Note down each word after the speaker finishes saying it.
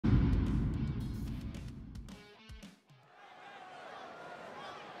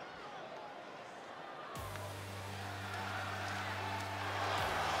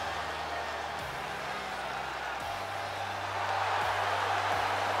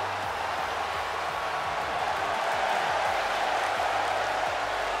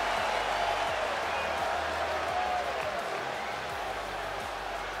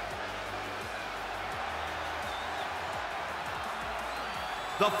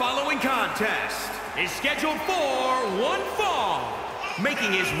The following contest is scheduled for one fall.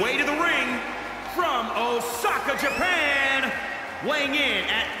 Making his way to the ring from Osaka, Japan, weighing in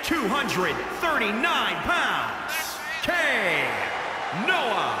at 239 pounds,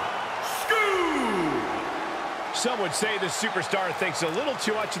 Konosuke. Some would say the superstar thinks a little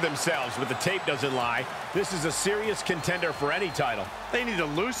too much of themselves, but the tape doesn't lie. This is a serious contender for any title. They need to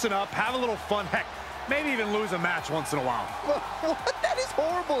loosen up, have a little fun, heck, maybe even lose a match once in a while. What? That is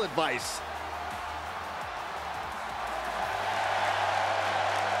horrible advice.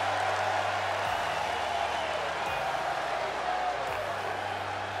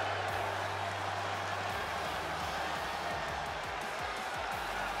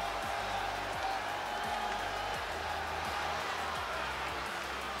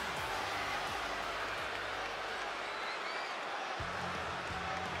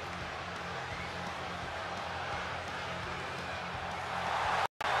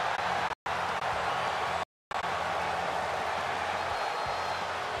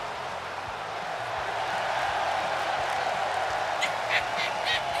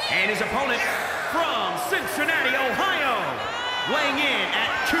 And his opponent from Cincinnati, Ohio, weighing in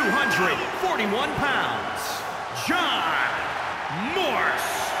at 241 pounds, Jon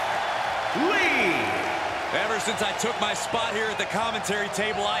Moxley. Ever since I took my spot here at the commentary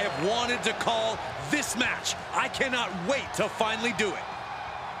table, I have wanted to call this match. I cannot wait to finally do it.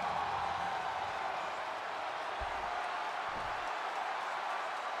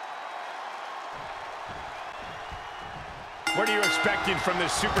 What are you expecting from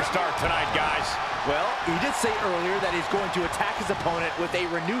this superstar tonight, guys? Well, he did say earlier that he's going to attack his opponent with a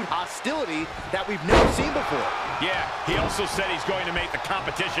renewed hostility that we've never seen before. Yeah, he also said he's going to make the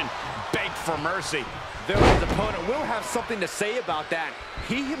competition beg for mercy. Though his opponent will have something to say about that.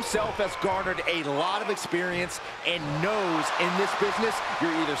 He himself has garnered a lot of experience and knows in this business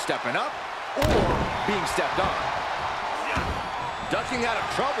you're either stepping up or being stepped on. Ducking out of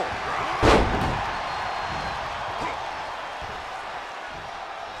trouble.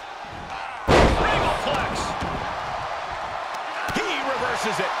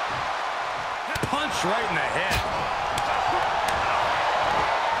 Reverses it. Punch right in the head.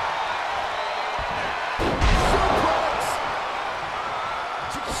 Suplex.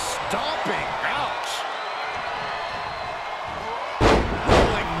 Stomping. Ouch.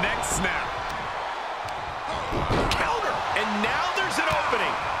 Rolling neck snap. Counter. And now there's an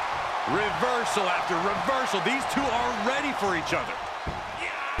opening. Reversal after reversal. These two are ready for each other.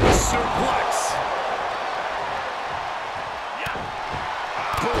 Suplex.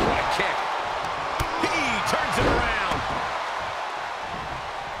 Boom, what a kick. He turns it around.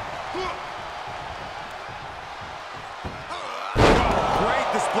 Great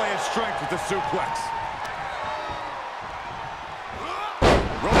display of strength with the suplex.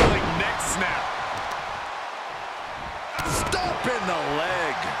 Rolling neck snap. Stomp in the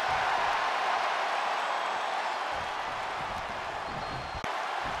leg.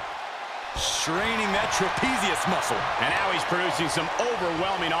 Straining that trapezius muscle. And now he's producing some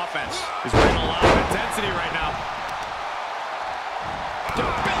overwhelming offense. He's bringing a lot of intensity right now.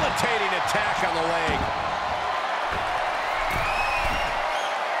 Debilitating attack on the leg.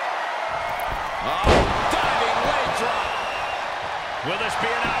 Oh, diving leg drop. Will this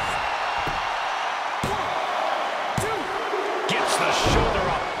be enough? 1, 2. Gets the shoulder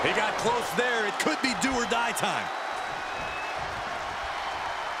up. He got close there. It could be do or die time.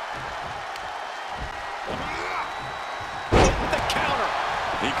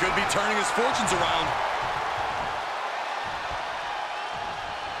 He could be turning his fortunes around.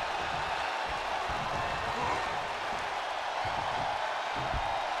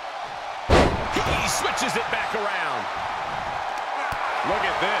 He switches it back around. Look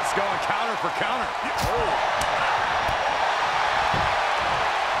at this, going counter for counter. Oh.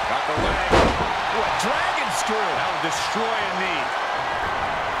 Got the leg. Ooh, a dragon screw. That will destroy a knee.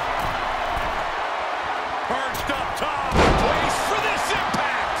 Perched up top. Place for this impact.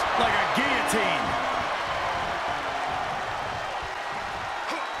 Like a guillotine.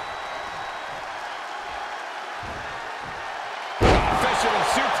 Fisherman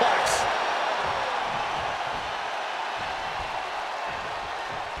suplex.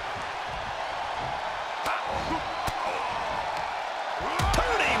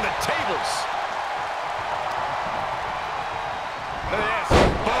 Turning the tables. Look at this.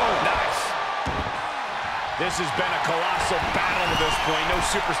 Boom. Nice. This has been a colossal battle to this point. No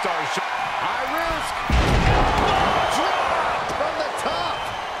superstars. High risk. Drop from the top.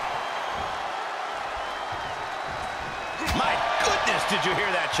 My goodness, did you hear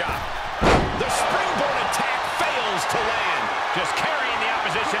that chop? The springboard attack fails to land. Just carrying the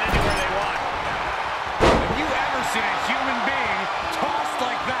opposition anywhere they want. Have you ever seen a human being tossed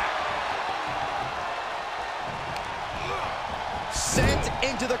like that? Sent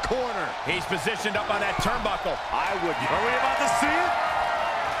into the corner. He's positioned up on that turnbuckle. I wouldn't. Are we about to see it?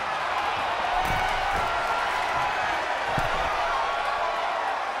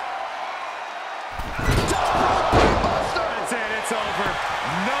 That's it, it's over.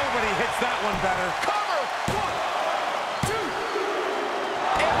 Nobody hits that one better. Cover! 1, 2.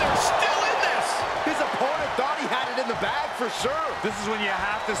 And they're still in this. His opponent thought he had it in the bag for sure. This is when you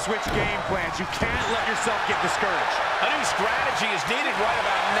have to switch game plans. You can't let yourself get discouraged. A new strategy is needed right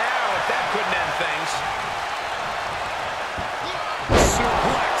about now if that couldn't end things.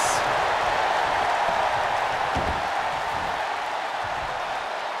 Suplex.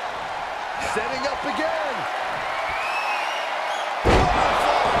 Setting up again.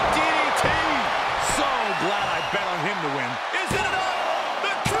 DDT. So glad I bet on him to win. Is it enough?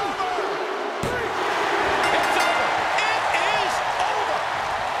 The cover! 3. It's over! It is over!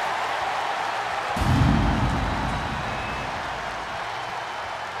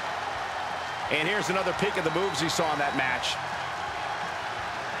 And here's another peek at the moves he saw in that match.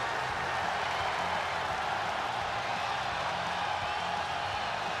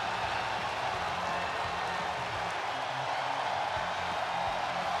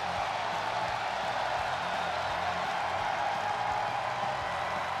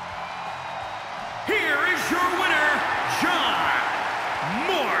 Here is your winner, Jon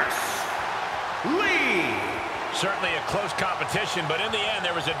Moxley. Certainly a close competition, but in the end,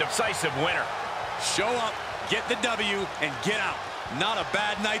 there was a decisive winner. Show up, get the W, and get out. Not a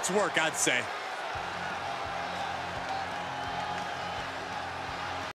bad night's work, I'd say.